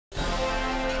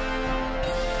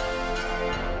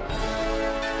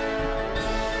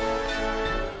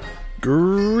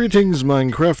Greetings,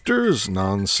 Minecrafters!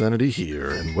 Nonsanity here,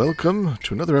 and welcome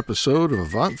to another episode of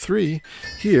Avant 3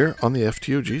 here on the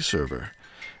FTOG server.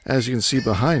 As you can see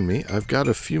behind me, I've got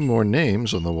a few more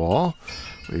names on the wall.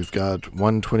 We've got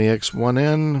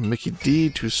 120x1n, Mickey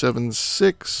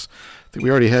D276, I think we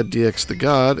already had DX the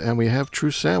God, and we have True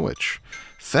Sandwich.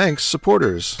 Thanks,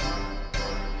 supporters!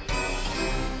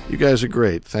 You guys are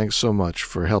great. Thanks so much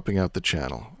for helping out the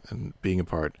channel and being a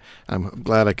part. I'm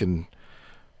glad I can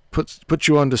put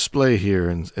you on display here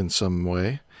in some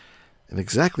way. In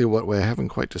exactly what way, I haven't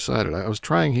quite decided. I was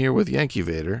trying here with Yankee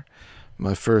Vader,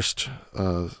 my first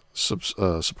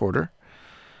supporter,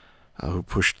 who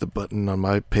pushed the button on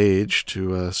my page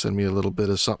to send me a little bit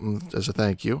of something as a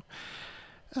thank you.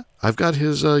 I've got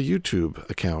his YouTube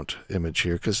account image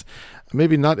here, because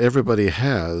maybe not everybody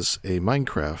has a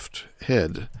Minecraft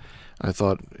head. I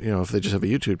thought, if they just have a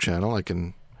YouTube channel, I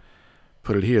can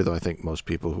put it here, though I think most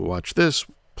people who watch this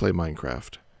play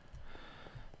Minecraft.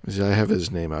 See, I have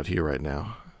his name out here right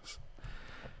now.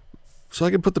 So I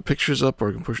can put the pictures up, or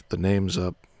I can push the names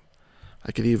up.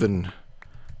 I could even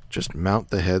just mount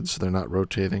the heads so they're not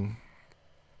rotating.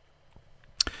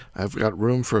 I've got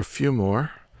room for a few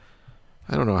more.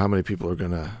 I don't know how many people are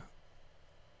going to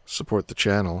support the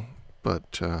channel,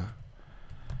 but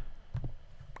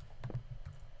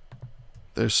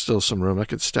there's still some room. I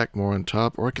could stack more on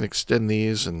top, or I can extend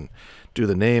these and do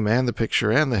the name and the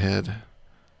picture and the head.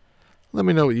 Let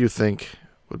me know what you think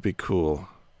would be cool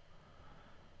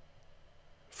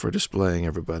for displaying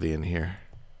everybody in here.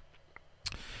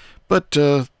 But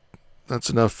that's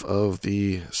enough of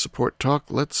the support talk.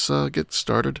 Let's get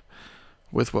started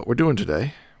with what we're doing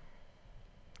today.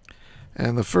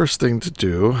 And the first thing to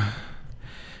do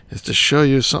is to show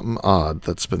you something odd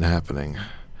that's been happening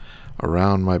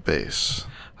around my base.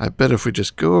 I bet if we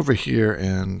just go over here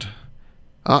and...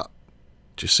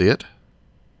 did you see it?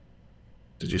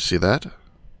 Did you see that?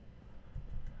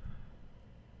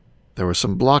 There were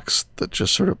some blocks that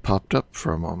just sort of popped up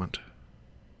for a moment.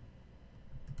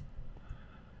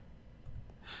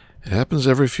 It happens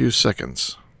every few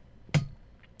seconds.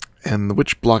 And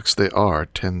which blocks they are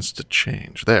tends to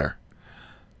change. There.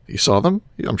 You saw them?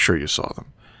 I'm sure you saw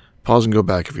them. Pause and go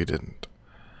back if you didn't.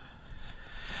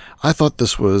 I thought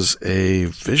this was a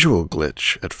visual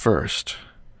glitch at first.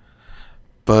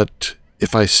 But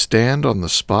if I stand on the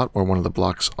spot where one of the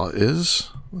blocks is,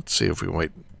 let's see if we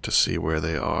wait to see where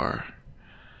they are.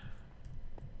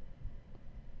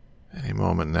 Any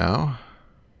moment now.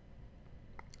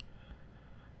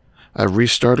 I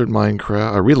restarted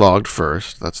Minecraft. I relogged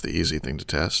first. That's the easy thing to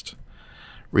test.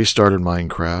 Restarted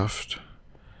Minecraft.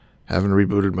 Haven't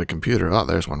rebooted my computer.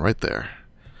 There's one right there.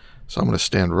 So I'm going to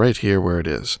stand right here where it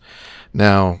is.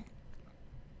 Now,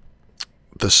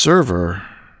 the server...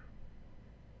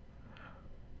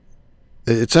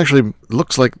 It's actually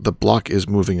looks like the block is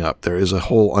moving up. There is a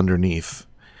hole underneath.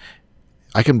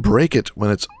 I can break it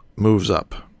when it moves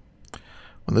up.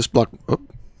 When this block...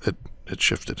 it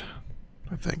shifted,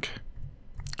 I think.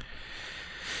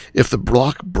 If the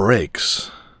block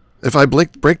breaks... If I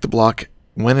break the block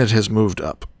when it has moved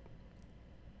up,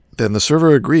 then the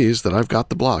server agrees that I've got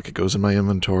the block. It goes in my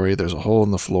inventory. There's a hole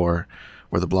in the floor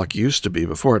where the block used to be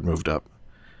before it moved up.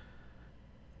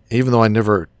 Even though I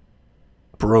never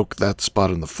broke that spot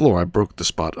in the floor, I broke the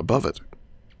spot above it.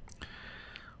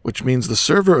 Which means the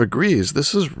server agrees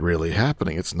this is really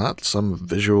happening. It's not some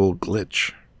visual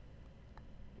glitch.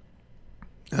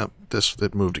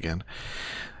 It moved again.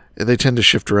 They tend to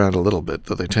shift around a little bit,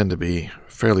 though they tend to be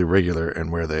fairly regular in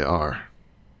where they are.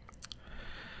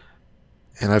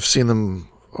 And I've seen them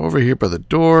over here by the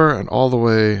door and all the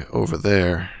way over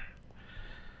there.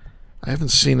 I haven't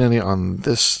seen any on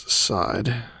this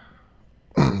side.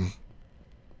 But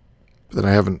then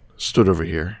I haven't stood over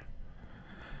here.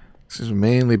 It seems to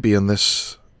mainly be in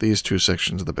these two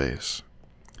sections of the base.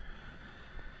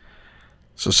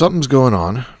 So something's going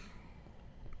on.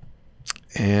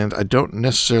 And I don't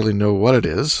necessarily know what it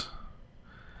is.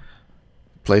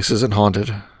 The place isn't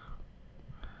haunted.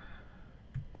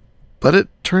 But it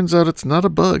turns out it's not a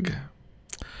bug.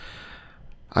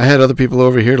 I had other people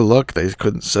over here to look. They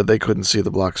said they couldn't see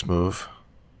the blocks move,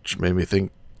 which made me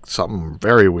think something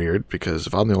very weird, because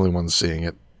if I'm the only one seeing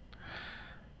it.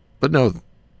 But no,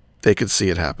 they could see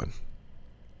it happen.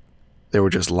 They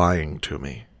were just lying to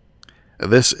me.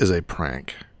 This is a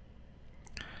prank.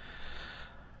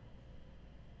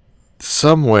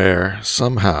 Somewhere,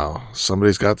 somehow,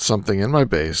 somebody's got something in my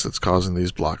base that's causing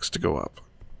these blocks to go up.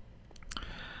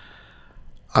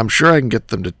 I'm sure I can get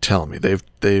them to tell me.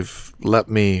 They've left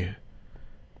me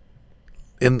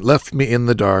in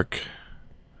the dark,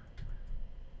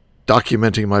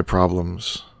 documenting my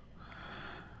problems,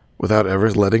 without ever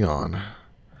letting on.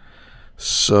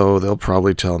 So they'll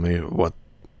probably tell me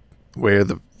where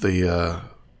the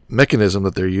mechanism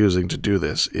that they're using to do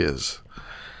this is.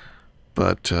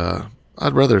 But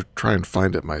I'd rather try and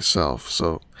find it myself.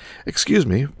 So excuse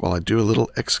me while I do a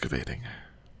little excavating.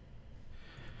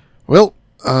 Well,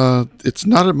 it's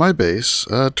not at my base.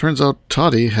 Turns out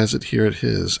Toddy has it here at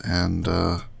his, and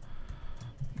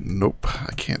nope,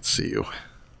 I can't see you.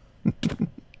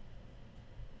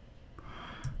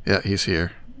 Yeah, he's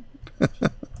here.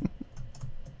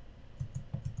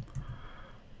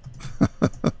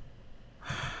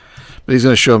 But he's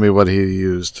going to show me what he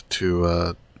used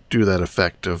to do that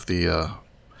effect of the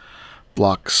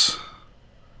blocks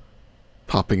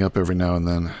popping up every now and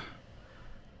then.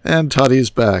 And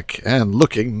Toddy's back and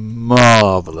looking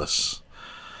marvelous.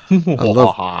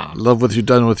 I love what you've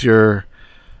done with your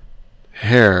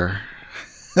hair.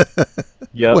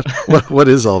 Yep. What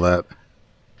is all that?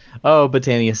 Oh,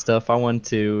 Botania stuff. I want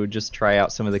to just try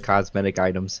out some of the cosmetic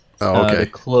items. Oh, okay. The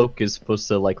cloak is supposed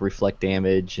to like reflect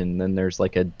damage, and then there's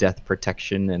like a death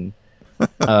protection and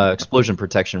explosion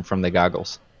protection from the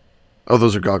goggles. Oh,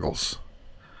 those are goggles.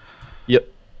 Yep.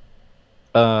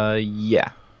 Yeah.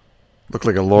 Look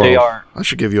like a laurel. They are. I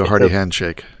should give you a hearty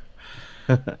handshake.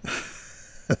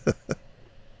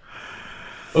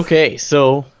 Okay,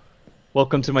 so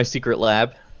welcome to my secret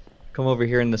lab. Come over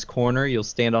here in this corner. You'll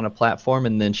stand on a platform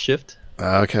and then shift.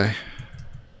 Okay.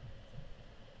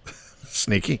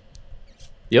 Sneaky.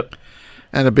 Yep.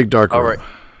 And a big dark room. All right.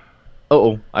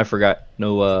 Oh, I forgot.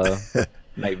 No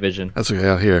night vision. That's okay.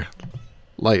 Out here.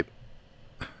 Light.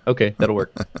 Okay, that'll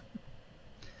work.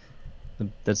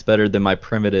 That's better than my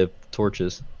primitive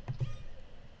torches.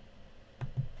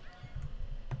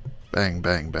 Bang,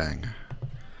 bang, bang.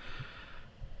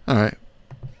 Alright.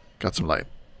 Got some light.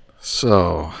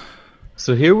 So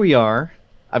here we are.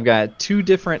 I've got two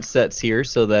different sets here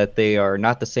so that they are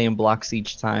not the same blocks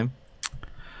each time.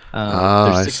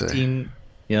 There's 16, I see.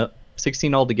 Yep,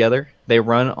 16 altogether. They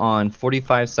run on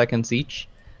 45 seconds each,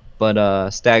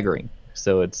 but staggering.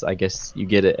 So it's, I guess you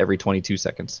get it every 22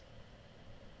 seconds.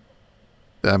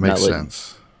 That makes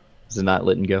sense. Is it not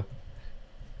lit and go?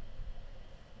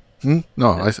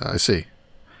 No, I see.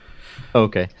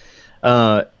 Okay.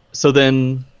 So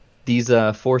then these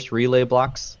force relay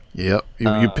blocks. Yep.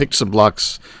 You picked some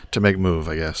blocks to make move,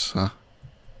 I guess, huh?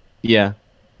 Yeah,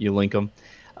 you link them.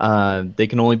 They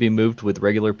can only be moved with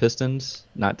regular pistons,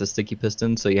 not the sticky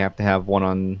pistons, so you have to have one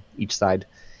on each side.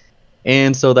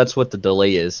 And so that's what the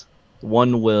delay is.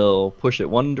 One will push it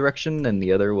one direction, and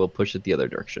the other will push it the other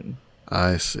direction.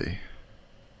 I see.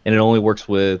 And it only works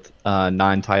with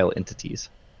non-tile entities.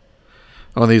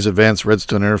 Oh, these advanced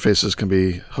redstone interfaces can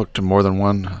be hooked to more than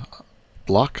one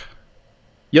block?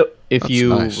 Yep. If That's you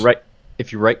nice.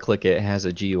 right click it, it has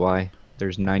a GUI.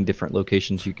 There's 9 different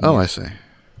locations you can Oh, use. I see.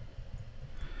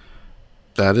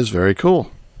 That is very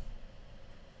cool.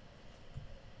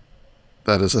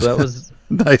 That is That was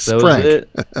nice that prank. was it.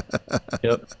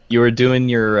 Yep. You were doing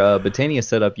your Botania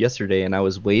setup yesterday, and I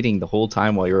was waiting the whole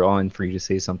time while you were on for you to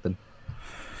say something.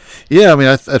 Yeah, I mean,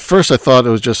 at first I thought it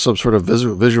was just some sort of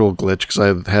visual glitch because I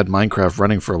had Minecraft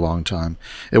running for a long time.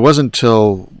 It wasn't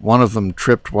until one of them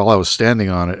tripped while I was standing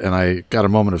on it and I got a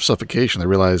moment of suffocation. I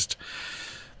realized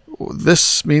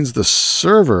this means the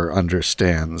server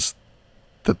understands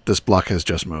that this block has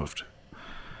just moved.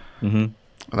 Mm-hmm.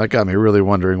 And that got me really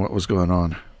wondering what was going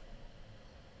on.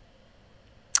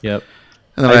 Yep.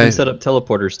 And I then even set up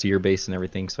teleporters to your base and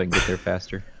everything so I can get there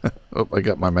faster. Oh, I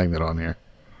got my magnet on here.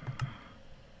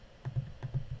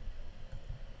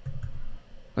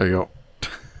 There you go.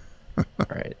 All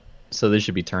right. So this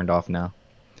should be turned off now.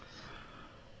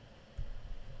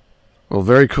 Well,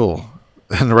 very cool.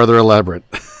 And rather elaborate.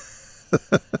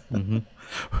 Mm-hmm.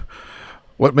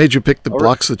 What made you pick the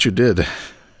blocks that you did?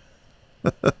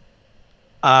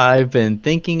 I've been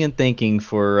thinking and thinking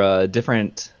for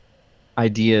different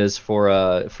ideas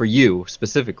for you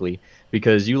specifically,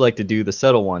 because you like to do the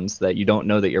subtle ones that you don't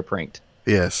know that you're pranked.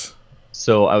 Yes.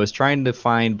 So I was trying to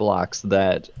find blocks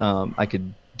that I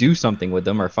could do something with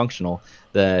them or functional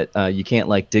that you can't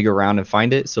like dig around and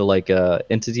find it. So like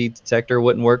entity detector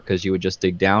wouldn't work because you would just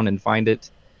dig down and find it.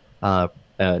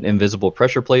 An invisible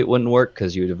pressure plate wouldn't work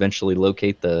because you would eventually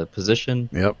locate the position.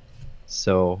 Yep.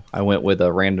 So I went with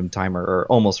a random timer, or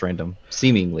almost random,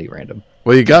 seemingly random.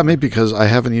 Well, you got me because I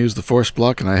haven't used the force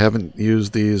block and I haven't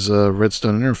used these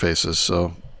redstone interfaces,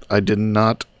 so I did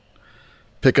not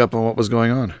pick up on what was going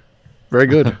on. Very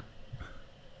good.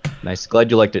 Nice.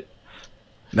 Glad you liked it.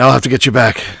 Now I'll have to get you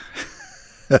back.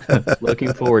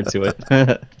 Looking forward to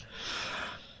it.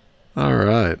 All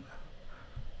right.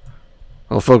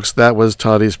 Well, folks, that was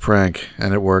Toddy's prank,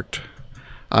 and it worked.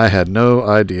 I had no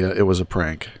idea it was a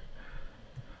prank.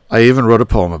 I even wrote a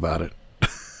poem about it.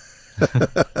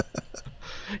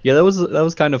 Yeah, that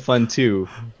was kind of fun too,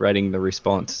 writing the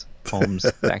response poems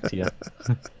back to you.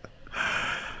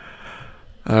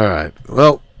 All right.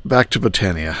 Well, back to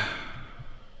Botania.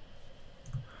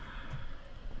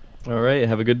 All right,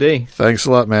 have a good day. Thanks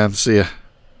a lot, man. See ya.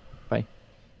 Bye.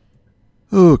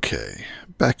 Okay,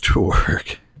 back to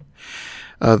work.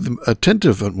 The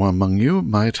attentive one among you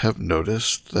might have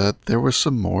noticed that there was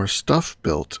some more stuff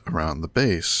built around the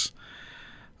base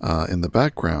in the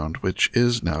background, which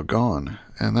is now gone.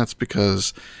 And that's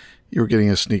because you're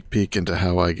getting a sneak peek into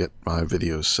how I get my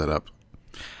videos set up.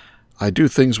 I do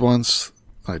things once,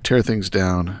 I tear things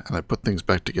down, and I put things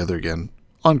back together again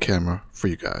on camera for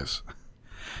you guys.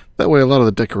 That way a lot of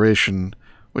the decoration,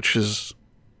 which is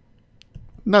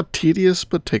not tedious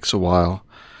but takes a while,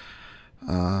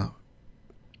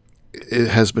 it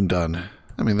has been done.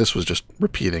 I mean, this was just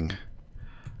repeating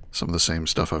some of the same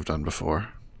stuff I've done before.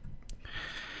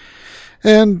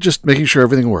 And just making sure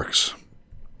everything works.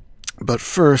 But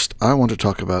first, I want to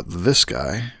talk about this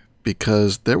guy,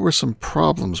 because there were some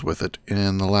problems with it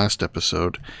in the last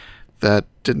episode that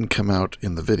didn't come out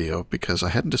in the video because I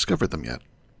hadn't discovered them yet.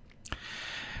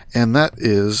 And that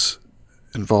is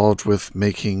involved with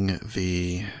making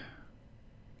the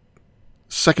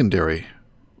secondary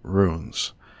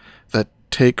runes that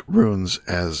take runes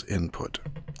as input.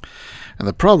 And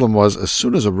the problem was, as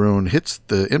soon as a rune hits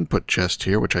the input chest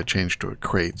here, which I changed to a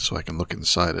crate so I can look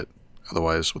inside it,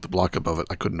 otherwise with the block above it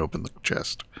I couldn't open the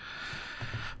chest.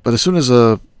 But as soon as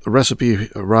a recipe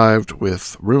arrived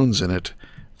with runes in it,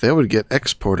 they would get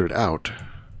exported out,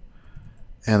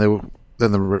 and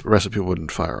then the recipe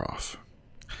wouldn't fire off.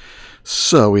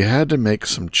 So we had to make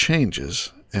some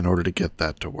changes in order to get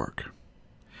that to work.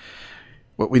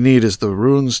 What we need is the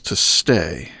runes to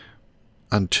stay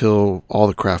until all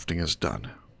the crafting is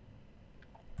done.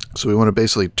 So we want to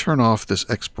basically turn off this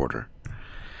exporter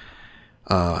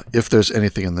if there's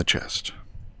anything in the chest.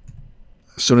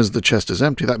 As soon as the chest is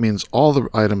empty, that means all the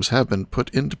items have been put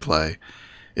into play.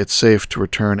 It's safe to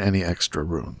return any extra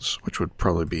runes, which would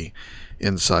probably be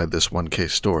inside this 1K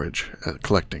storage,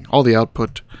 collecting all the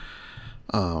output,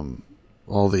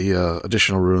 all the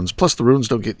additional runes, plus the runes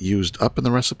don't get used up in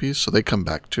the recipes, so they come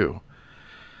back too.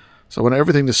 So I want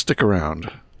everything to stick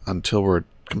around until we're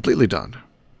completely done.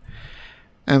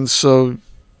 And so,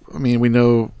 I mean, we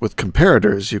know with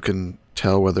comparators you can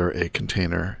tell whether a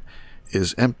container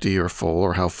is empty or full,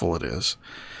 or how full it is.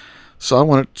 So I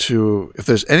want it to, if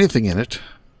there's anything in it,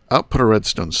 output a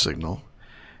redstone signal,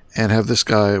 and have this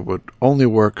guy would only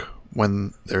work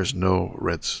when there's no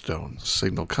redstone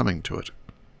signal coming to it.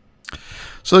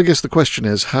 So I guess the question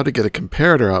is how to get a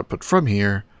comparator output from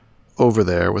here over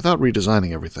there without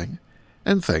redesigning everything.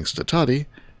 And thanks to Toddy,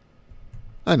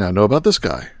 I now know about this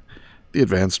guy, the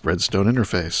Advanced Redstone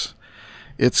Interface.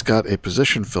 It's got a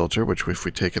position filter, which if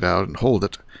we take it out and hold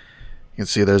it, you can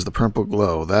see there's the purple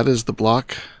glow. That is the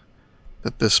block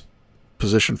that this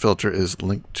position filter is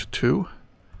linked to.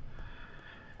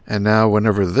 And now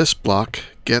whenever this block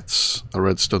gets a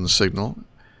redstone signal,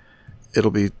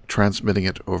 it'll be transmitting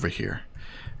it over here.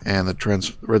 And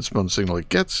the redstone signal it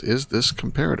gets is this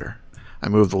comparator. I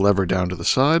move the lever down to the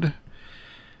side,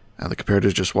 and the comparator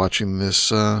is just watching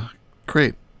this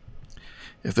crate.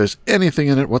 If there's anything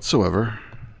in it whatsoever,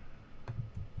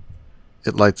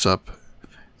 it lights up,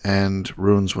 and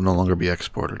runes will no longer be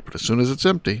exported. But as soon as it's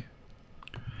empty,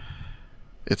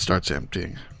 it starts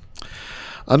emptying.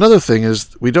 Another thing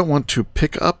is we don't want to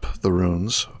pick up the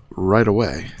runes right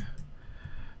away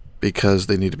because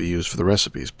they need to be used for the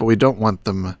recipes. But we don't want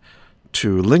them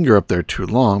to linger up there too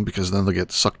long because then they'll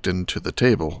get sucked into the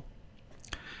table,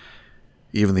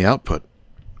 even the output.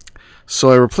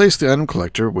 So I replaced the item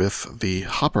collector with the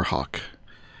Hopper Hawk.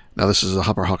 Now this is a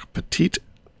Hopper Hawk Petite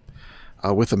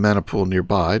with a mana pool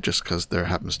nearby, just because there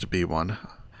happens to be one.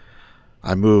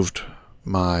 I moved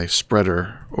my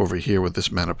spreader over here with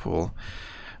this mana pool.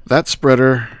 That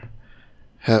spreader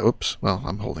oops, well,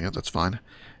 I'm holding it, that's fine.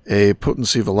 A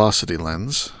potency velocity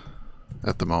lens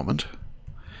at the moment.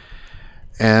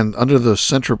 And under the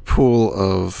center pool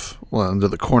of, well, under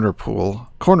the corner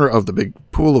of the big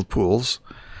pool of pools,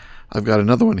 I've got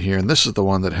another one here, and this is the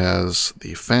one that has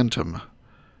the phantom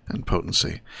and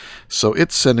potency. So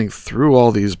it's sending through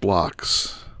all these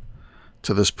blocks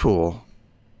to this pool,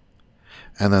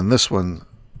 and then this one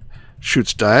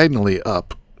shoots diagonally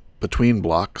up between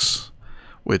blocks,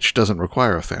 which doesn't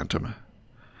require a phantom,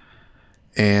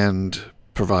 and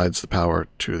provides the power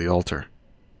to the altar.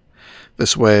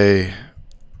 This way,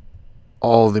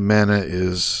 all the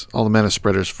mana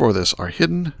spreaders for this are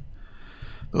hidden.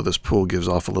 though this pool gives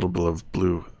off a little bit of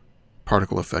blue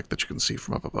particle effect that you can see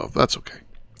from up above. That's okay.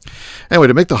 Anyway,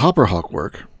 to make the hopper hawk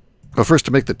work, well, first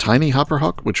to make the tiny hopper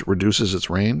hawk, which reduces its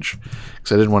range,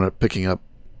 because I didn't want it picking up,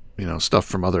 stuff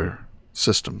from other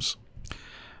systems.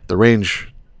 The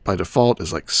range by default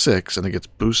is like 6, and it gets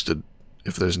boosted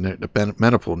if there's a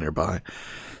manipool nearby.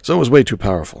 So it was way too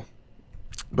powerful.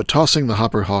 But tossing the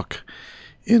hopper hawk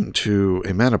into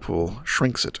a manipool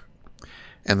shrinks it.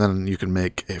 And then you can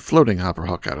make a floating hopper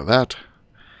hawk out of that.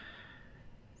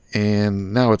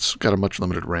 And now it's got a much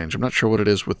limited range. I'm not sure what it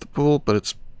is with the pool, but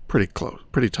it's pretty close,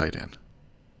 pretty tight in.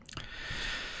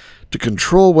 To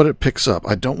control what it picks up,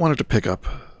 I don't want it to pick up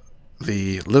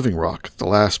the living rock, the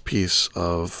last piece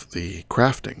of the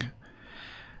crafting.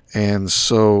 And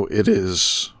so it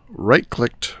is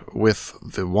right-clicked with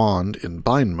the wand in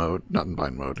bind mode, not in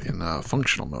bind mode, in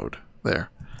functional mode. There.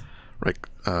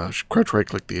 Crouch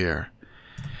right-click the air.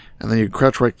 And then you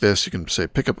crouch right this, you can say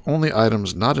pick up only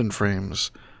items not in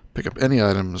frames, pick up any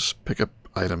items, pick up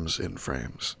items in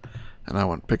frames. And I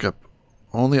want pick up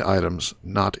only items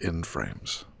not in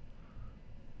frames.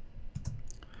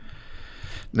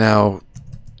 Now,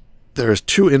 there's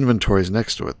 2 inventories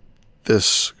next to it.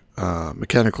 This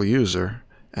mechanical user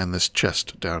and this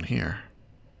chest down here.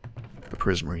 The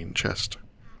prismarine chest.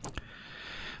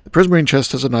 The prismarine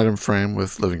chest has an item frame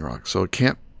with living rock, so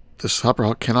this hopper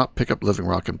hawk cannot pick up living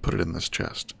rock and put it in this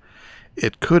chest.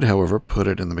 It could, however, put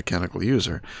it in the mechanical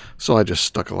user, so I just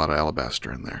stuck a lot of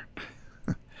alabaster in there.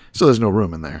 So there's no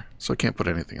room in there, so I can't put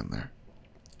anything in there.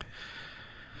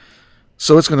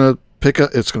 So it's going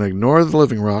to ignore the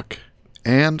living rock,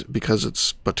 and because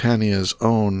it's Botania's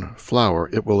own flower,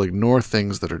 it will ignore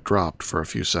things that are dropped for a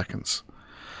few seconds,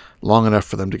 long enough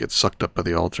for them to get sucked up by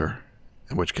the altar,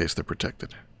 in which case they're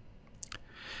protected.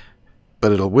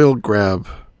 But it will grab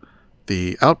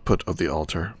the output of the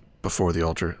altar before the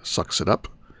altar sucks it up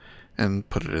and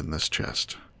put it in this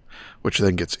chest, which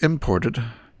then gets imported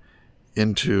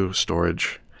into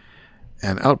storage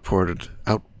and output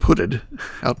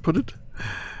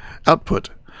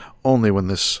only when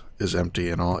this is empty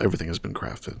and everything has been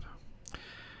crafted.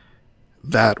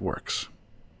 That works.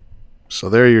 So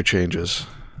there are your changes.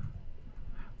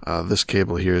 This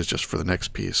cable here is just for the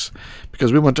next piece,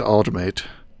 because we want to automate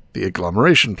the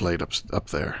agglomeration plate up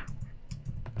there.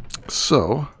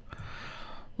 So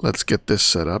let's get this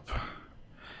set up.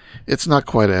 It's not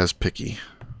quite as picky,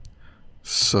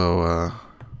 so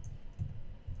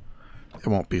it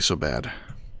won't be so bad.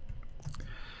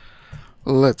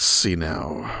 Let's see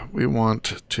now. We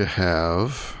want to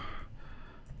have...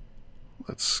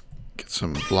 Let's get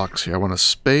some blocks here. I want a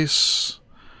space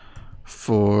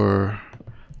for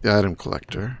the item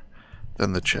collector,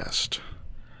 then the chest.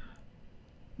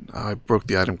 I broke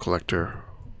the item collector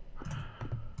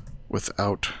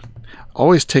without...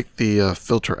 Always take the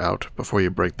filter out before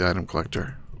you break the item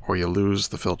collector, or you lose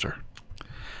the filter.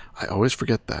 I always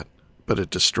forget that, but it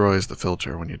destroys the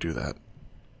filter when you do that.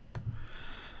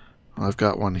 Well, I've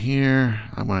got one here.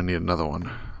 I'm going to need another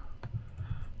one.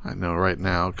 I know right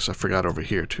now, because I forgot over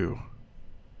here too.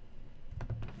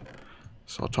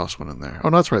 So I'll toss one in there. Oh,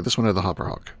 no, that's right. This one had the hopper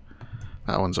hawk.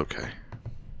 That one's okay.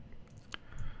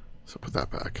 So put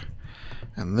that back.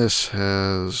 And this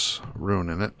has rune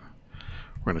in it.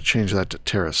 We're going to change that to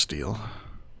Terra Steel.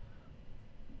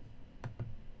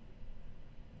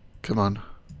 Come on.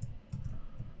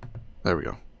 There we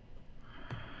go.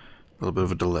 A little bit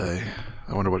of a delay.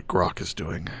 I wonder what Grok is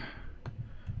doing.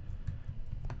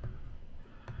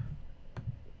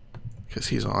 Because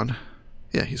he's on.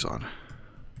 Yeah, he's on.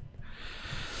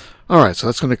 Alright, so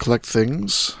that's going to collect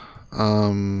things.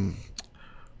 We're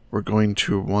going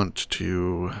to want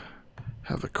to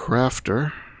have a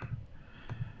crafter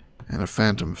and a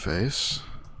phantom face.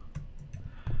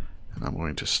 And I'm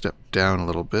going to step down a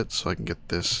little bit so I can get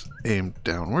this aimed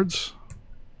downwards.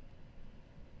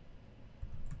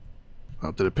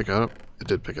 Oh, did it pick it up? It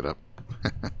did pick it up.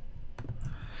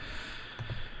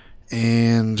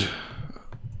 And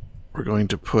we're going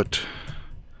to put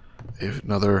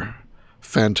another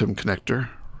phantom connector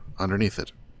underneath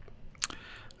it.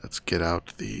 Let's get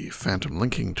out the phantom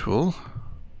linking tool.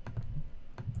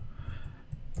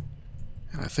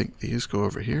 And I think these go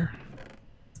over here.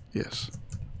 Yes.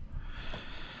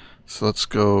 So let's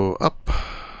go up.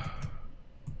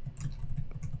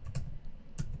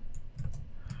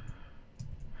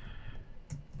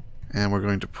 And we're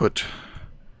going to put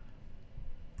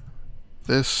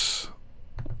this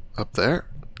up there.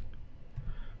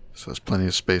 So there's plenty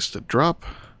of space to drop.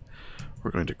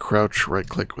 We're going to crouch right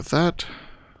click with that.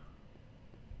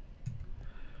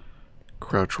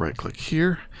 Crouch right click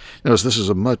here. Notice this is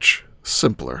a much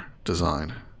simpler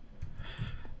design.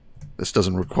 this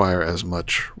doesn't require as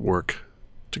much work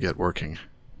to get working.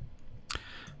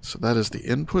 So that is the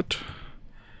input,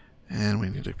 and we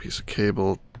need a piece of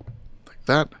cable like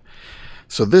that.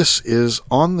 So this is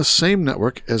on the same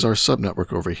network as our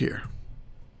subnetwork over here,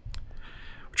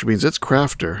 which means its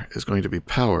crafter is going to be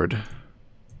powered,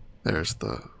 there's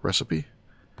the recipe,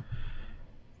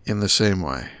 in the same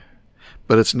way.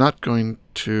 But it's not going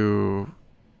to,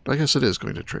 I guess it is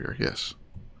going to trigger, yes.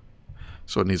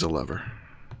 So it needs a lever.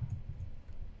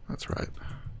 That's right.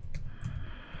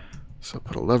 So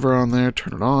put a lever on there,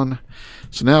 turn it on.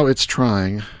 So now it's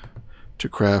trying to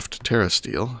craft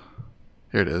TerraSteel.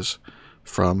 Here it is.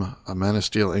 From a mana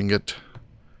steel ingot.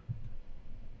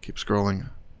 Keep scrolling.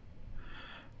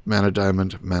 Mana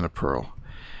diamond, mana pearl.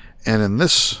 And in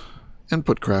this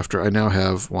input crafter, I now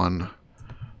have one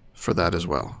for that as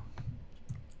well.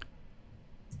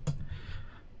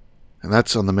 And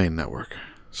that's on the main network.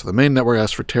 So the main network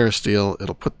asks for TerraSteel.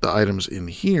 It'll put the items in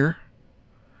here.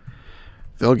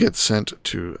 They'll get sent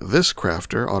to this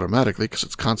crafter automatically because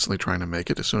it's constantly trying to make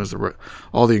it. As soon as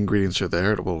all the ingredients are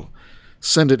there, it will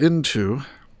send it into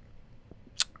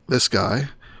this guy,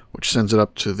 which sends it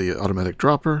up to the automatic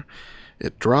dropper.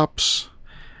 It drops,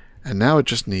 and now it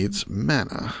just needs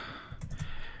mana.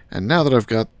 And now that I've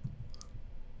got,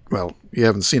 well, you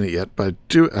haven't seen it yet, but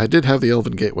I did have the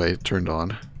Elven Gateway turned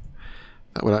on.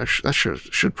 That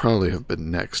should probably have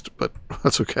been next, but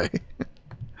that's okay.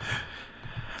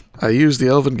 I used the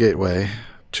Elven Gateway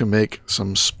to make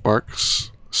some spark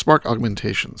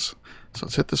augmentations. So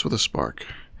let's hit this with a spark,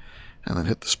 and then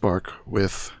hit the spark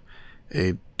with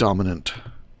a dominant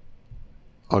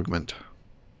augment.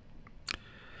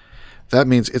 That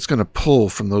means it's going to pull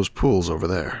from those pools over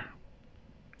there,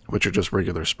 which are just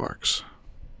regular sparks.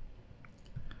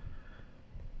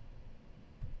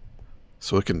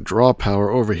 So it can draw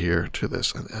power over here to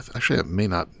this. And actually, it may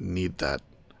not need that.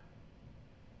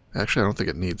 Actually, I don't think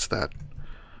it needs that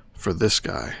for this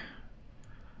guy.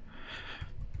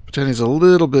 Botania's a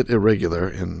little bit irregular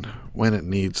in when it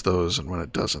needs those and when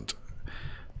it doesn't.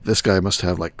 This guy must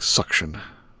have, like, suction,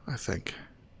 I think.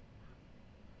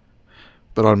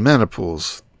 But on mana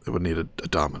pools, it would need a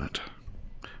dominant,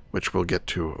 which we'll get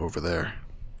to over there.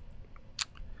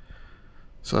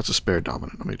 So that's a spare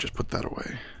dominant. Let me just put that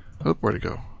away. Oh, where'd it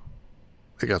go?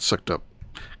 It got sucked up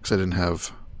because I didn't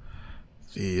have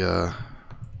the...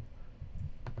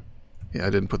 Yeah, I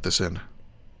didn't put this in.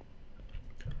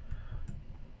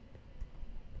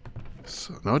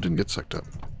 So, no, it didn't get sucked up.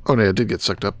 Oh, no, it did get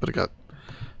sucked up, but it got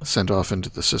sent off into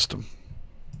the system.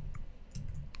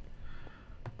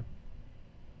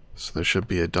 So there should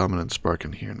be a dominant spark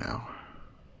in here now.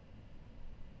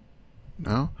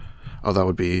 No? Oh, that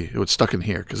would be... It would stuck in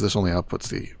here, because this only outputs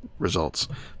the results.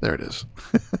 There it is.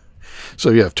 So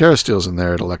you have TerraSteels in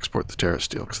there, it'll export the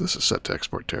TerraSteel, because this is set to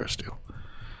export TerraSteel.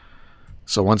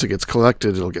 So once it gets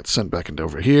collected, it'll get sent back into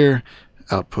over here,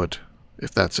 output,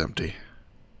 if that's empty.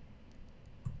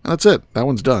 And that's it. That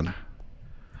one's done.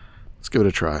 Let's give it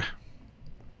a try.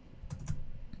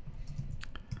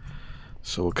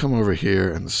 So we'll come over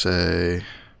here and say...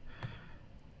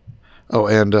 Oh,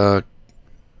 and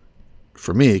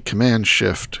for me,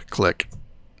 Command-Shift-Click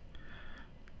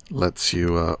lets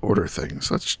you order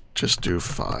things. Let's just do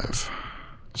 5.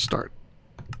 Start.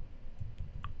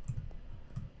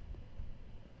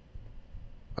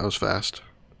 That was fast.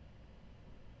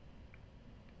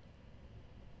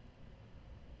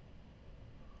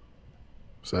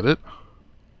 Is that it?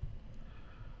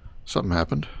 Something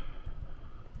happened.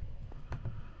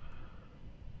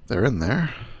 They're in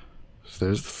there. So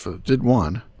there's did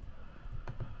one.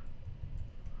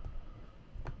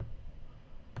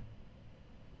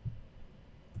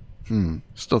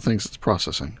 Still thinks it's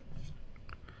processing.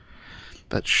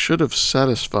 That should have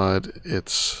satisfied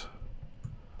its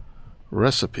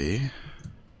recipe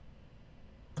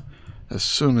as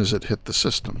soon as it hit the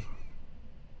system.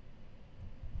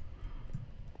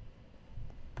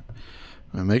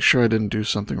 And make sure I didn't do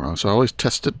something wrong. So I always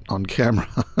test it on camera.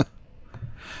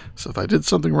 So if I did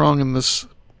something wrong in this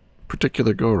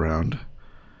particular go-around,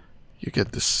 you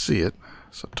get to see it.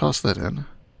 So toss that in.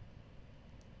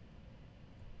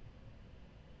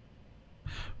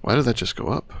 Why did that just go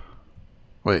up?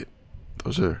 Wait,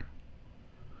 those are...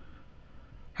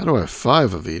 How do I have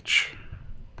 5 of each?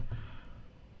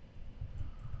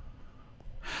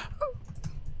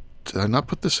 Did I not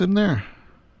put this in there?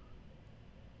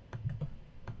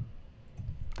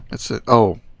 That's it.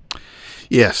 Oh,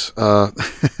 yes. The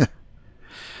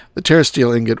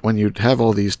TerraSteel ingot, when you have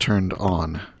all these turned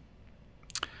on,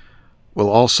 will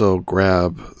also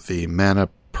grab the mana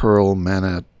pearl,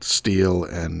 mana steel,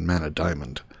 and mana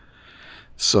diamond.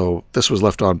 So this was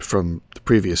left on from the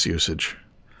previous usage.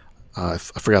 I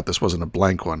forgot this wasn't a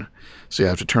blank one. So you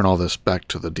have to turn all this back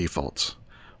to the defaults.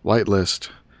 Whitelist,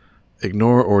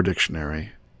 ignore or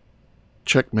dictionary,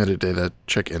 check metadata,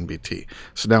 check NBT.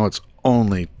 So now it's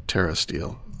only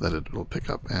TerraSteel that it will pick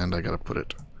up, and I gotta put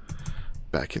it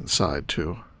back inside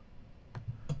too.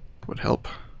 Would help.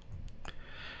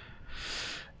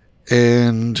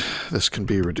 And this can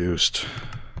be reduced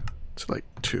to like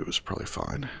 2 is probably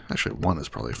fine. Actually 1 is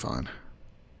probably fine.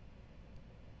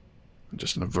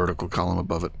 Just in a vertical column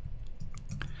above it.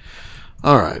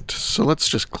 Alright, so let's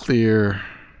just clear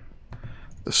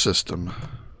the system.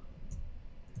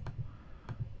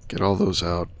 Get all those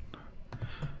out.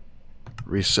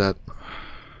 Reset.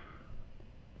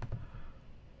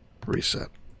 Reset.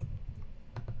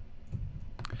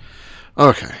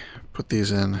 Okay, put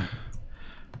these in.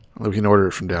 We can order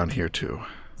it from down here too.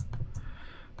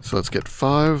 So let's get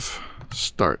 5.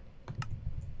 Start.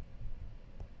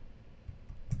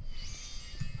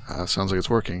 Sounds like it's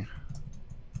working.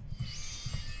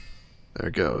 There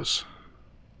it goes.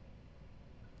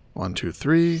 1, 2,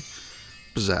 3.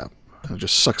 Zap. And it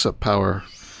just sucks up power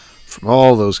from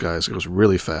all those guys. It goes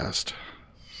really fast.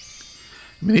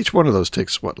 I mean, each one of those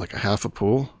takes, what, like a half a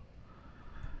pool?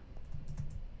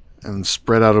 And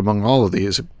spread out among all of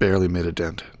these, it barely made a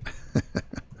dent.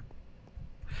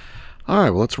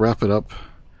 Alright, well, let's wrap it up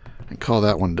and call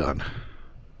that one done.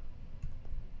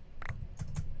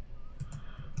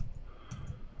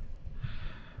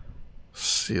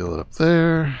 Seal it up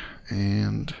there,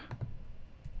 and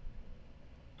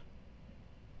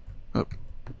up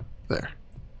there.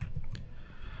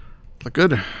 Look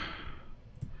good. I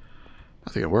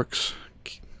think it works.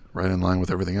 Right in line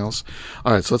with everything else.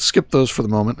 Alright, so let's skip those for the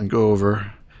moment and go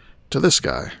over to this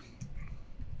guy.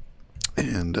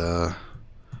 And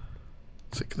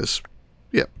take this.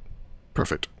 Yep,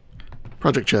 perfect.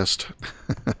 Project chest.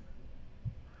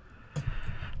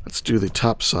 Let's do the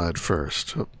top side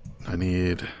first. Oh, I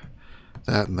need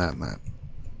that and that and that.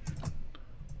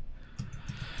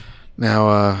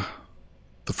 Now,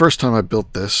 the first time I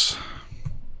built this,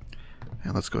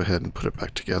 and let's go ahead and put it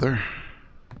back together.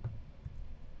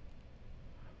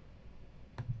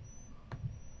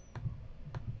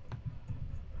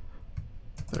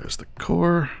 There's the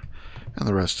core, and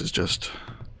the rest is just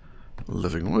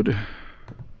living wood.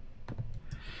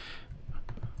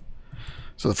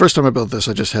 So the first time I built this,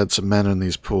 I just had some mana in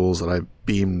these pools that I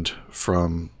beamed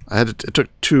from. It took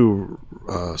 2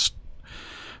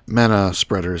 mana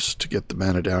spreaders to get the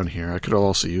mana down here. I could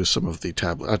also use some of the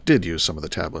tablets. I did use some of the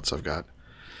tablets I've got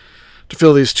to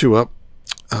fill these 2 up.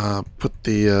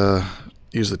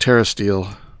 Use the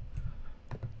TerraSteel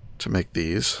to make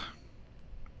these.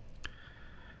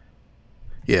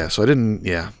 Yeah, so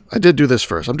I did do this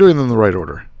first. I'm doing them in the right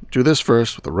order. Do this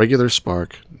first with a regular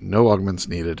spark, no augments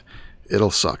needed.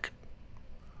 It'll suck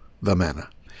the mana.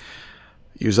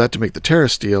 Use that to make the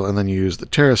TerraSteel, and then you use the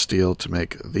TerraSteel to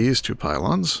make these 2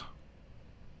 pylons.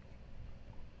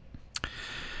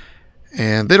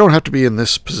 And they don't have to be in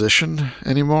this position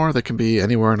anymore. They can be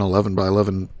anywhere in 11 by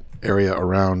 11 area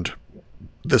around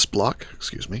this block.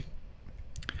 Excuse me.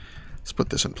 Let's put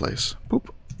this in place. Boop.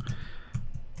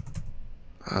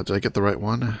 Did I get the right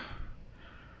one?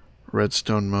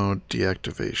 Redstone mode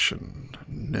deactivation.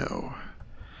 No.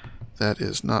 That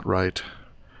is not right.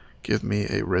 Give me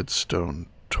a redstone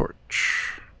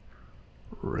torch.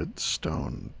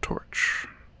 Redstone torch.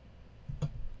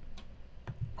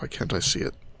 Why can't I see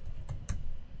it?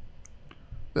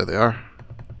 There they are.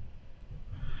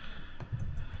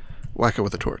 Whack it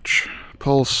with a torch.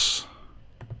 Pulse.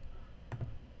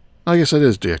 I guess that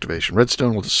is deactivation.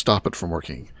 Redstone will just stop it from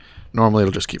working. Normally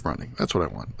it'll just keep running. That's what I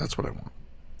want. That's what I want.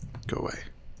 Go away.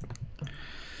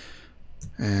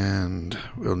 And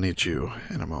we'll need you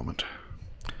in a moment.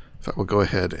 In fact, we'll go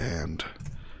ahead and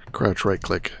crouch right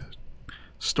click,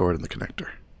 store it in the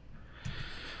connector.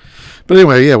 But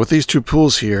anyway, yeah, with these 2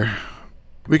 pools here,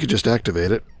 we could just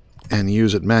activate it and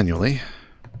use it manually.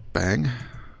 Bang.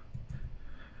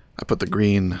 I put the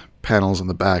green panels on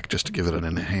the back just to give it an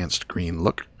enhanced green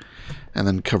look, and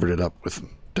then covered it up with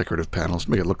decorative panels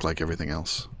to make it look like everything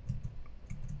else.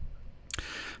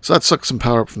 So that sucks some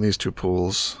power up from these 2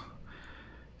 pools,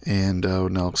 and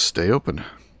now stay open.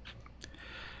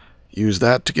 Use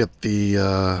that to get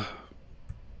the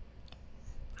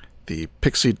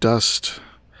pixie dust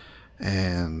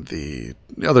and the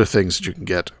other things that you can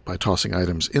get by tossing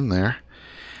items in there.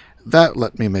 That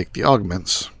let me make the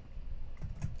augments.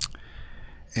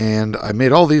 And I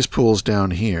made all these pools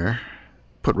down here,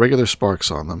 put regular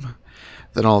sparks on them.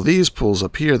 Then all these pools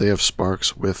up here, they have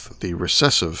sparks with the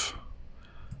recessive.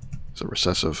 Is it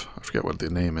recessive? I forget what the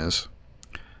name is.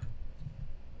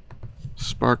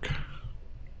 spark.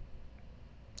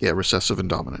 Yeah, recessive and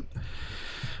dominant.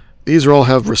 These all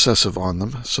have recessive on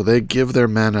them, so they give their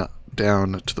mana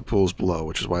down to the pools below,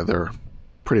 which is why they're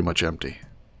pretty much empty.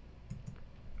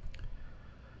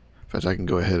 In fact, I can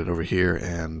go ahead and over here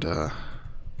and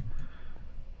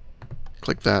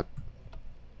click that.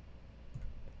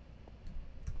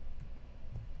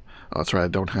 Oh, that's right, I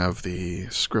don't have the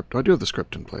script. Oh, I do have the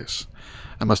script in place.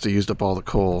 I must have used up all the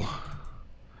coal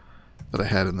that I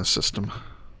had in the system.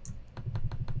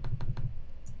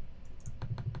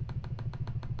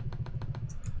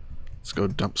 Let's go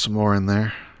dump some more in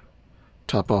there.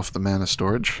 Top off the mana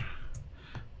storage.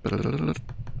 What's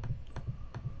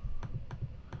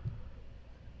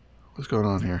going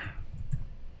on here?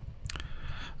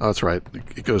 Oh, that's right.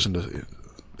 It goes into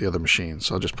the other machine,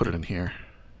 so I'll just put it in here.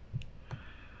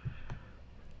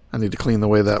 I need to clean the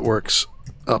way that works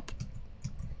up.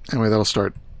 Anyway, that'll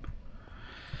start.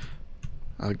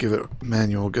 I'll give it a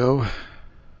manual go.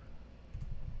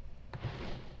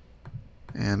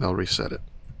 And I'll reset it.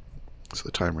 So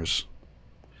the timer's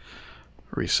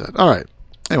reset. Alright.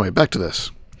 Anyway, back to this.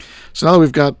 So now that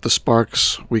we've got the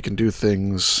sparks, we can do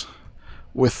things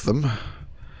with them.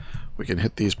 We can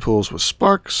hit these pools with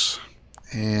sparks.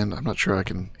 And I'm not sure I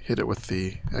can hit it with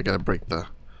the... I gotta break the...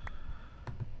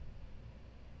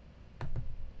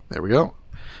 There we go.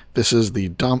 This is the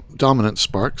dominant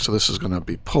spark, so this is going to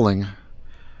be pulling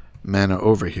mana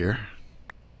over here.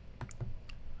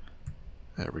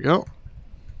 There we go.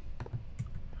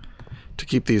 To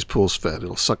keep these pools fed,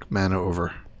 it'll suck mana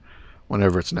over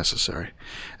whenever it's necessary.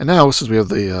 And now, since we have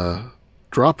the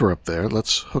dropper up there,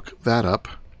 let's hook that up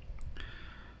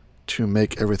to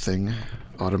make everything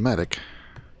automatic,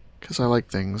 because I like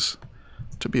things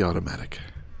to be automatic.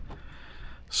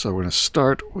 So we're going to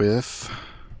start with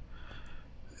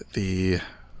the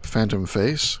phantom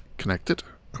face, connect it,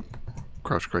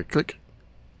 crouch right click.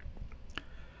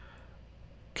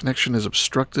 Connection is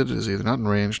obstructed, it is either not in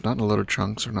range, not in loaded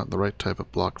chunks, or not the right type of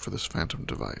block for this phantom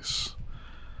device.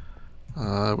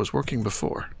 It was working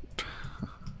before.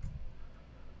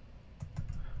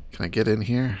 Can I get in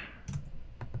here?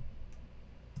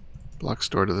 Block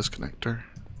stored to this connector.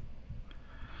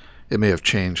 It may have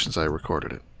changed since I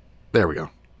recorded it. There we go.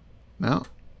 Now,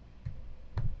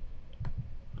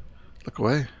 look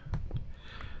away.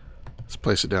 Let's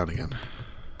place it down again.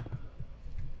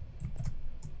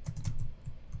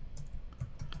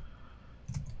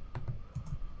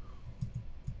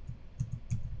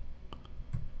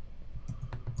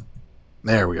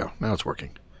 There we go. Now it's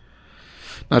working.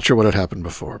 Not sure what had happened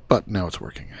before, but now it's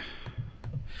working.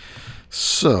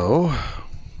 So,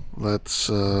 let's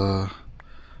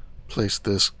place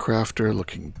this crafter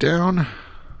looking down.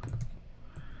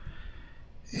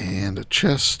 And a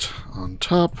chest on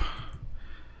top.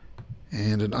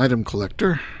 And an item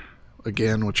collector.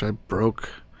 Again, which I broke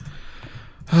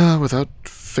without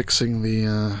fixing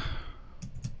the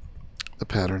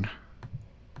pattern.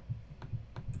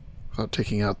 Without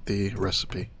taking out the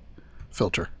recipe.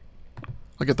 Filter.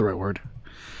 I'll get the right word.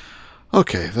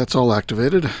 Okay, that's all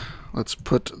activated. Let's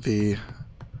put the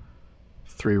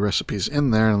 3 recipes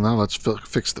in there, and now let's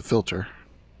fix the filter.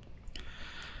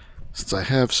 Since I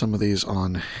have some of these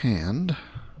on hand,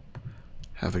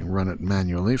 having run it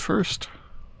manually first.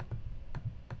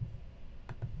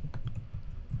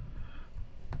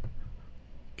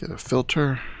 Get a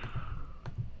filter.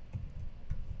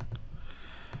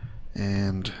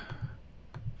 And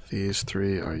these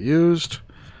 3 are used.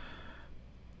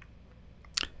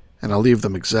 And I'll leave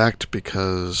them exact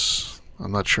because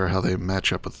I'm not sure how they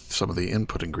match up with some of the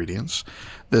input ingredients.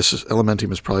 This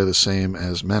Elementium is probably the same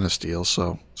as Mana Steel,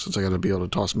 so since I got to be able to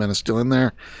toss Mana Steel in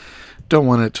there, don't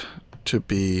want it to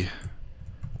be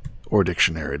or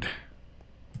dictionaried.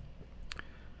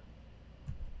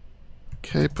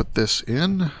 Okay, put this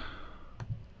in.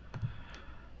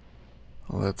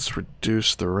 Let's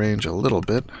reduce the range a little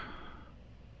bit.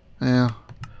 Yeah,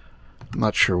 I'm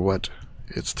not sure what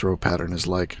its throw pattern is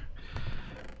like.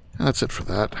 And that's it for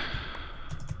that.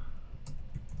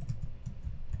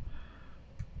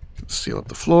 Seal up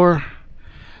the floor.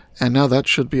 And now that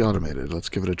should be automated. Let's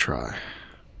give it a try.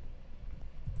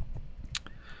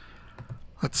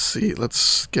 Let's see.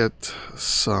 Let's get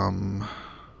some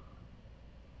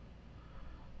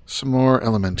more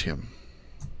Elementium.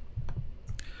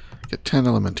 Get 10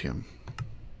 Elementium.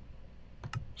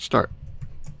 Start.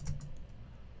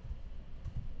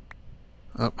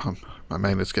 Oh, my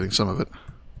magnet's getting some of it.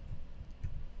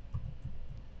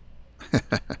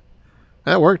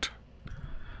 That worked.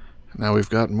 Now we've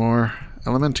got more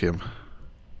Elementium.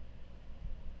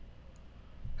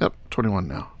 Yep, 21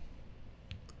 now.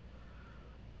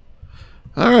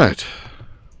 Alright.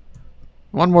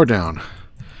 one more down.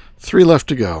 3 left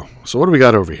to go. So what do we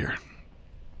got over here?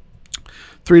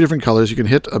 3 different colors. You can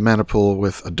hit a mana pool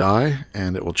with a die,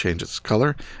 and it will change its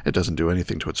color. It doesn't do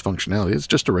anything to its functionality. It's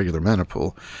just a regular mana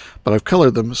pool. But I've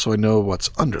colored them so I know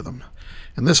what's under them.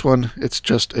 In this one, it's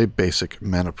just a basic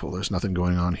mana pool. There's nothing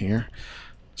going on here.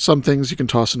 Some things you can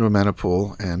toss into a mana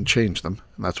pool and change them,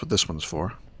 and that's what this one's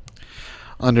for.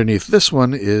 Underneath this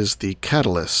one is the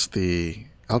catalyst, the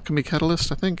alchemy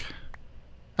catalyst, I think?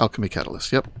 Alchemy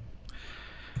catalyst, yep.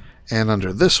 And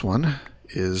under this one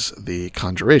is the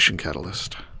conjuration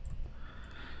catalyst.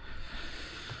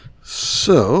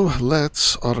 So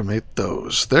let's automate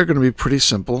those. They're going to be pretty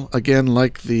simple. Again,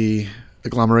 like the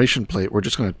agglomeration plate, we're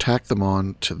just going to tack them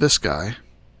on to this guy.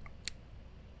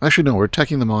 Actually, no, we're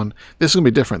tacking them on. This is going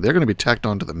to be different. They're going to be tacked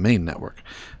onto the main network.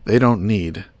 They don't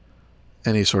need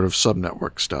any sort of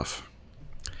sub-network stuff.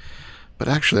 But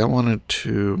actually, I wanted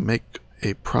to make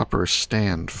a proper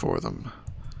stand for them.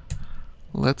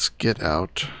 Let's get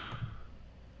out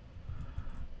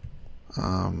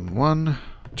 1,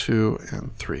 2,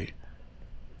 and 3.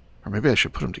 Or maybe I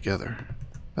should put them together.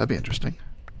 That'd be interesting.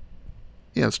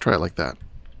 Yeah, let's try it like that.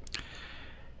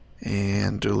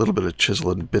 And do a little bit of chisel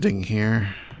and bitting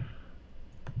here.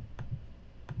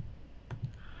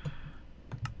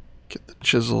 Get the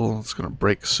chisel. It's going to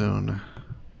break soon.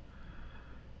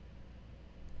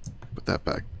 Put that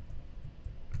back.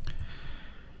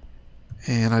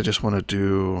 And I just want to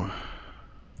do...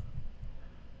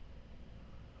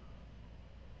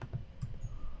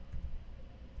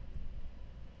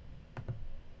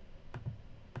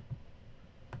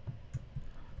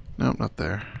 Nope, not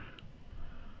there.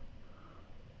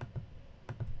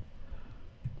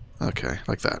 Okay,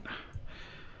 like that.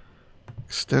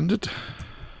 Extended.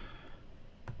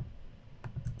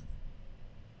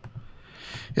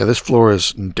 Yeah, this floor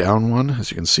is down one. As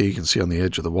you can see on the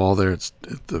edge of the wall there, it's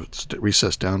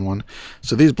recessed down one.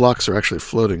 So these blocks are actually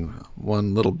floating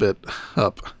one little bit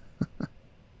up.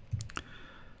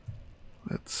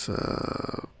 Let's,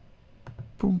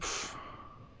 boom.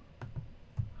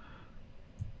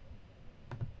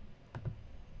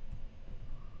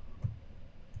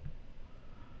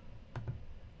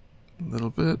 A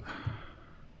little bit.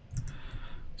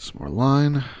 Some more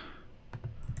line.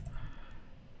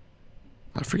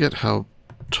 I forget how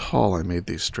tall I made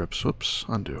these strips. Whoops,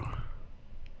 undo.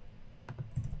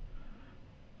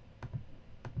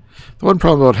 The one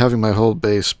problem about having my whole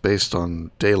base based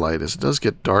on daylight is it does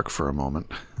get dark for a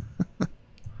moment.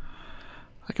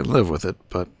 I can live with it,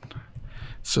 but...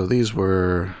 So these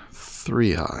were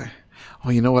 3 high. Oh,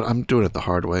 you know what? I'm doing it the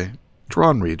hard way.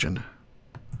 Drawn region.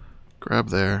 Grab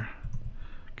there.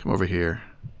 Come over here.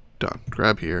 Done.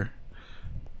 Grab here.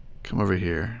 Come over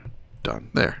here. Done.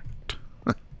 There.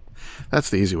 That's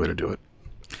the easy way to do it.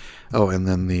 Oh, and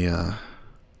then the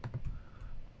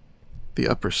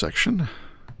upper section,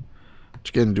 which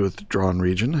again to do with the drawn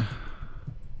region.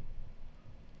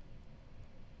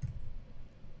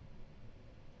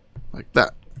 Like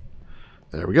that.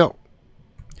 There we go.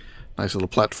 Nice little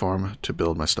platform to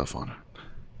build my stuff on.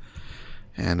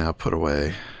 And now put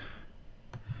away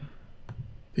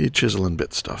the chisel and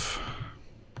bit stuff.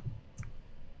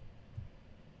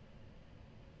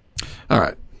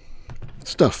 Alright.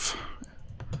 Stuff.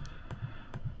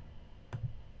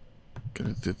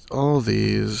 Gonna do all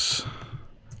these.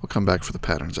 We'll come back for the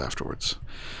patterns afterwards.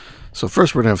 So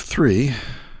first we're going to have 3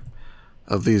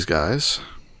 of these guys.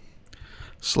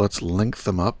 So let's link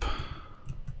them up.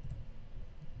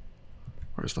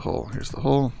 Where's the hole? Here's the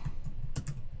hole.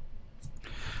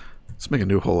 Let's make a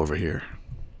new hole over here.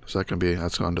 Is that going to be...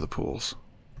 That's going to the pools.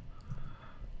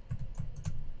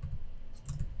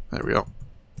 There we go.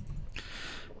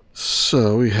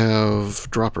 So we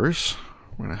have droppers.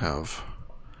 We're going to have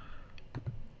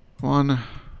 1,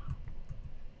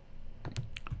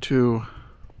 2,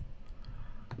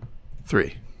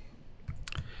 3.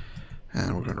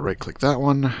 And we're going to right click that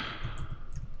one.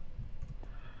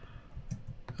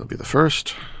 It'll be the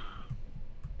first.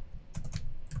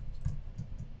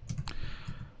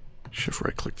 Shift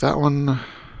right click that one.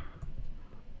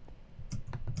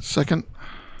 Second.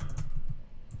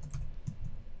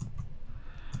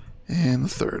 And the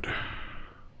third.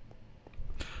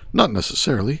 Not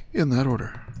necessarily in that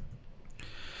order.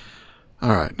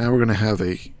 Alright, now we're going to have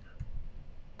a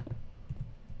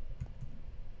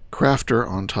crafter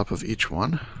on top of each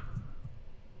one.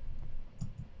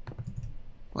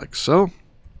 Like so.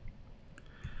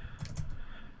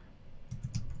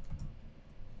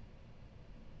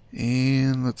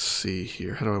 And let's see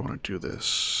here. How do I want to do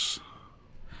this?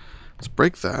 Let's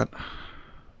break that.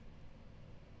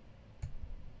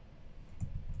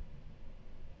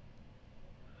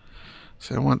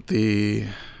 So I want the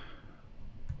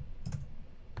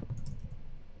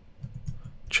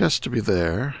chest to be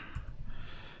there,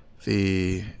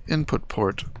 the input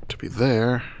port to be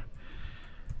there,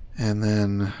 and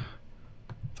then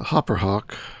the hopper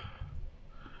hawk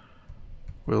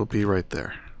will be right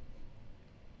there.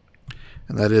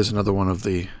 And that is another one of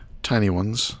the tiny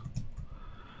ones.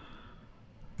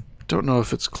 Don't know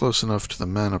if it's close enough to the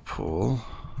mana pool.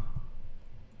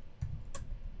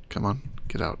 Come on,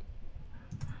 get out.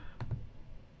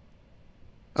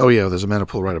 Oh yeah, there's a mana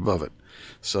pool right above it.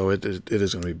 So it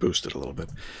is going to be boosted a little bit.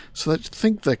 So I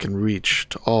think that can reach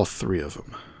to all three of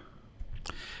them.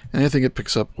 Anything it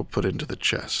picks up, we'll put into the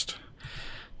chest.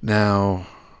 Now,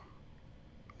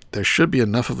 there should be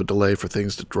enough of a delay for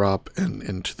things to drop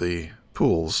into the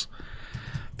pools.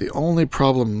 The only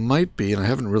problem might be, and I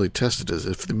haven't really tested, is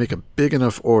if they make a big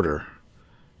enough order,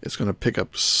 it's going to pick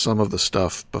up some of the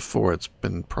stuff before it's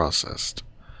been processed.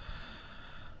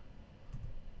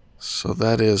 So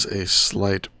that is a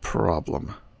slight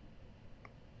problem.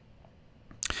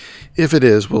 If it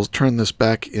is, we'll turn this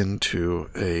back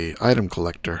into a item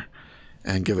collector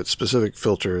and give it specific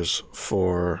filters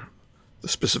for the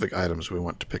specific items we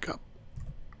want to pick up.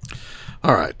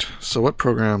 Alright, so what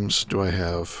programs do I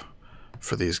have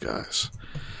for these guys?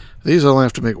 These I only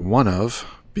have to make one of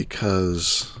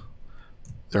because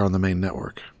they're on the main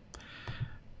network.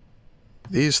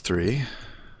 These three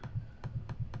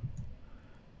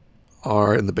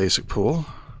are in the basic pool.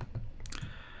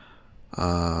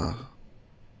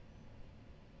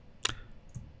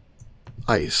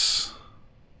 Ice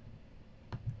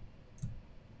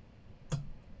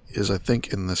is, I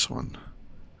think, in this one.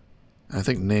 I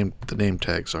think the name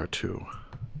tags are too.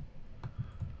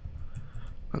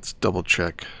 Let's double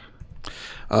check.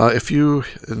 And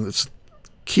it's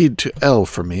keyed to L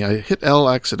for me. I hit L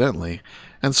accidentally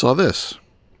and saw this.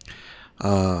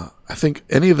 I think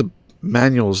any of the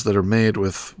manuals that are made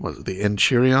with the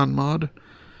Enchirion mod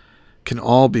can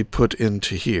all be put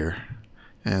into here,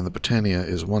 and the Botania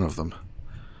is one of them.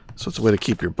 So it's a way to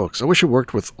keep your books. I wish it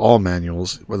worked with all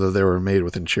manuals, whether they were made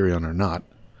with Enchirion or not.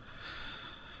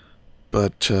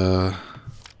 But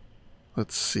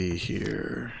let's see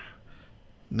here.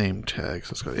 Name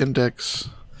tags. Let's go to index.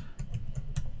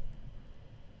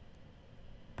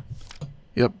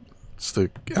 Yep, it's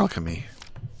the alchemy.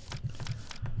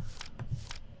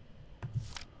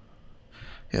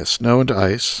 Yeah, snow into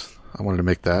ice. I wanted to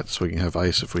make that so we can have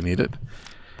ice if we need it.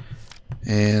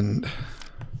 And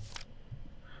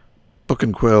book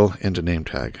and quill into name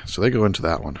tag. So they go into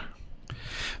that one.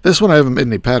 This one I haven't made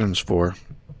any patterns for.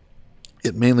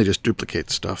 It mainly just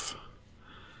duplicates stuff.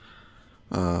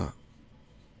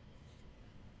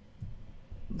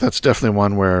 That's definitely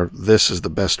one where this is the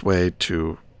best way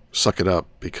to suck it up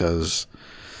because,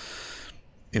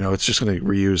 you know, it's just going to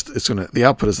reuse. The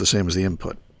output is the same as the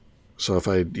input. So if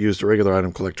I used a regular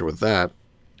item collector with that,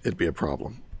 it'd be a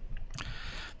problem.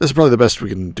 This is probably the best we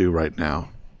can do right now.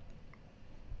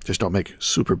 Just don't make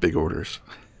super big orders.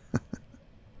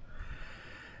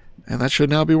 And that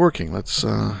should now be working. Let's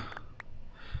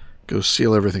go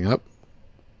seal everything up.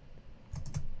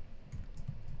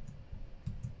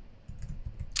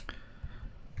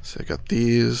 So I got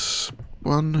these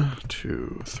 1,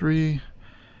 2, 3,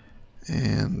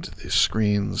 and these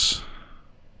screens.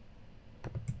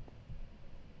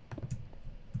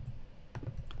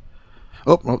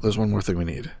 Oh, there's one more thing we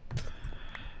need.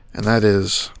 And that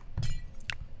is,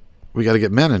 we got to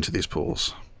get men into these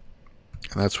pools.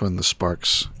 And that's when the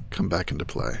sparks come back into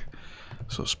play.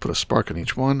 So let's put a spark on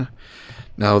each one.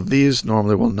 Now these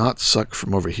normally will not suck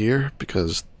from over here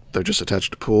because they're just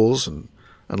attached to pools, and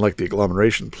unlike the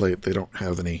agglomeration plate, they don't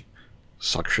have any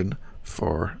suction,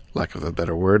 for lack of a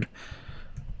better word.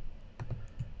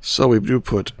 So we do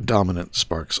put dominant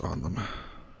sparks on them.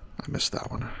 I missed that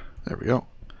one. There we go.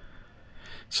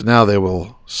 So now they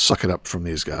will suck it up from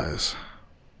these guys.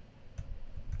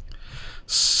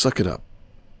 Suck it up.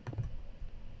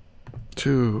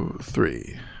 2,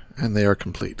 3. And they are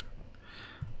complete.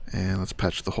 And let's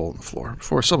patch the hole in the floor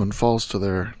before someone falls to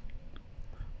their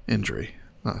injury.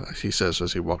 He says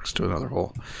as he walks to another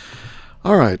hole.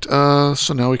 Alright,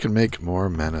 so now we can make more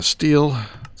mana steel.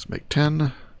 Let's make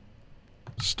 10.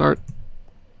 Start.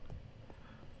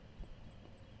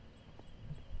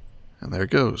 And there it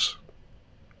goes.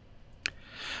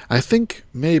 I think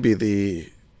maybe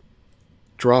the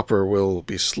dropper will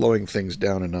be slowing things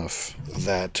down enough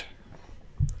that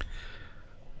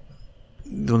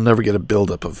you'll never get a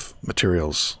buildup of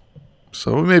materials.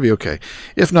 So we may be okay.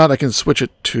 If not, I can switch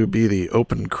it to be the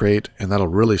open crate, and that'll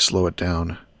really slow it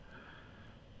down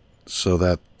so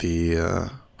that the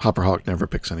Hopper Hawk never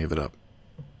picks any of it up.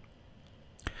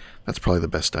 That's probably the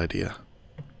best idea.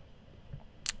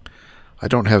 I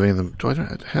don't have any of them. Do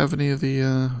I have any of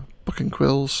the booking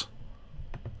quills?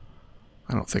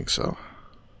 I don't think so.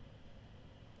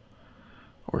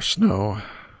 Or snow.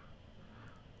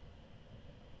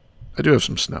 I do have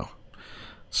some snow.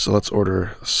 So let's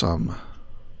order some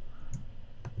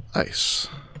ice.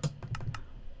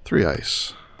 3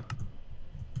 ice.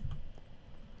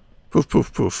 Poof,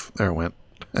 poof, poof. There it went.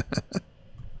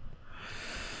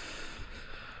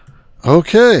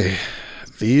 Okay.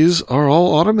 These are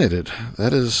all automated.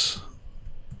 That is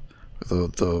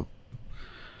the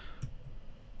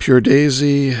Pure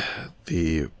Daisy,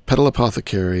 the Petal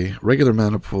Apothecary, regular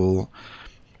mana pool,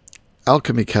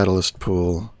 Alchemy Catalyst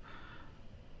pool,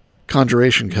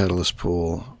 Conjuration Catalyst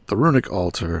pool, the Runic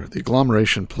Altar, the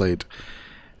Agglomeration Plate,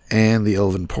 and the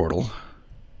Elven Portal.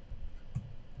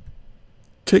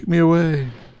 Take me away.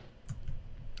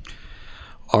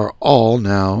 Are all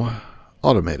now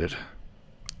automated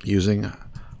using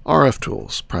RF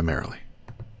tools primarily.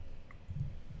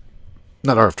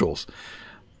 Not RF tools.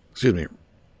 Excuse me.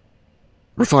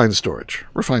 Refined storage.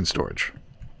 Refined storage.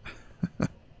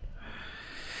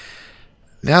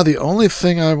 Now the only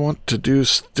thing I want to do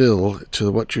still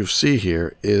to what you see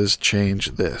here is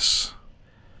change this.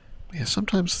 Yeah,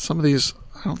 sometimes some of these,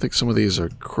 I don't think some of these are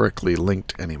correctly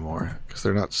linked anymore because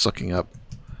they're not sucking up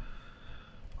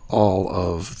all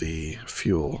of the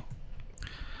fuel.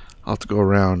 I'll have to go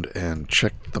around and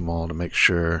check them all to make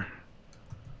sure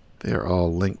they are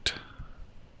all linked.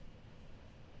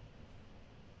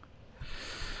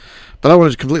 But I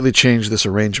wanted to completely change this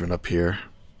arrangement up here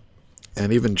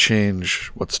and even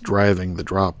change what's driving the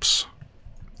drops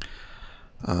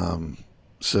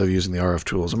instead of using the RF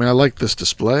tools. I mean, I like this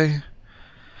display,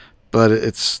 but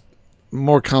it's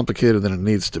more complicated than it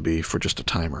needs to be for just a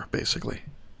timer, basically.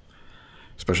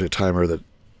 Especially a timer that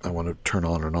I want to turn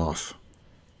on and off.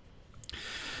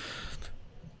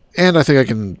 And I think I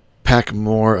can pack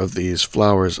more of these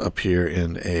flowers up here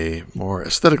in a more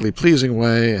aesthetically pleasing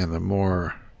way and a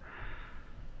more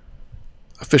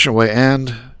efficient way,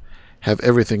 and have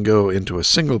everything go into a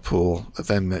single pool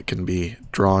that can be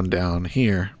drawn down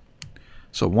here.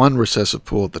 So one recessive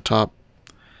pool at the top,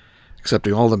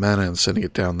 accepting all the mana and sending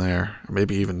it down there, or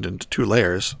maybe even into 2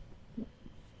 layers.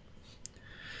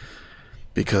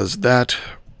 Because that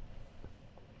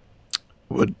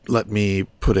would let me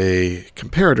put a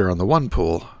comparator on the one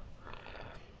pool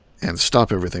and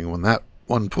stop everything when that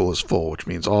one pool is full, which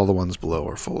means all the ones below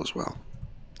are full as well.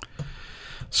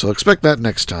 So expect that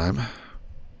next time.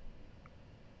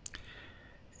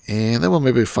 And then we'll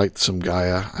maybe fight some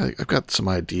Gaia. I've got some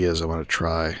ideas I want to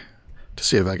try to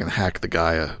see if I can hack the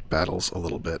Gaia battles a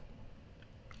little bit.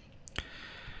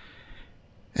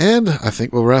 And I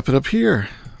think we'll wrap it up here.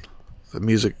 The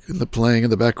music and the playing in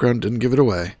the background didn't give it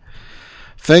away.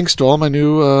 Thanks to all my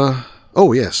new...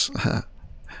 oh, yes.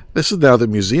 This is now the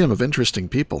Museum of Interesting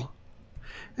People.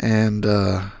 And...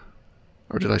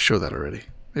 or did I show that already?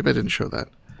 Maybe I didn't show that.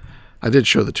 I did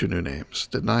show the 2 new names,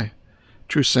 didn't I?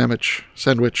 True Sandwich,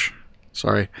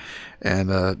 sorry, and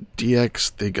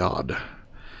DX the God.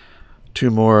 2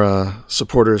 more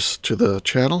supporters to the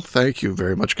channel. Thank you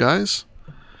very much, guys.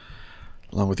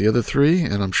 Along with the other 3,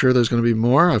 and I'm sure there's going to be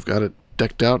more. I've got it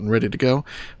decked out and ready to go.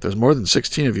 If there's more than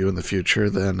 16 of you in the future,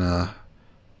 then I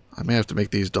may have to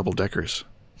make these double-deckers.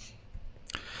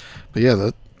 But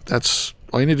yeah, that's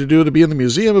all you need to do to be in the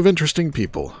Museum of Interesting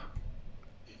People.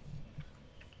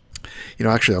 You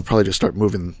know, actually, I'll probably just start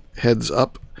moving heads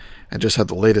up and just have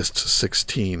the latest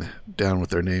 16 down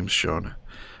with their names shown.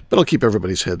 But I'll keep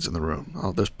everybody's heads in the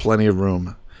room. There's plenty of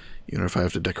room, even if I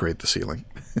have to decorate the ceiling.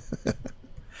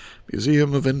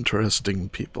 Museum of Interesting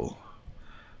People.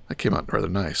 That came out rather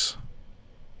nice.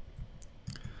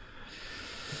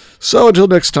 So until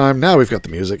next time, now we've got the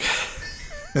music.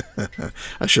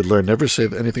 I should learn never say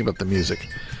anything about the music,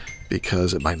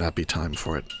 because it might not be time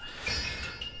for it.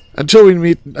 Until we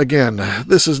meet again,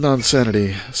 this is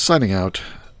Nonsanity, signing out.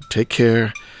 Take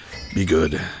care, be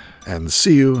good, and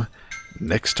see you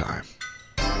next time.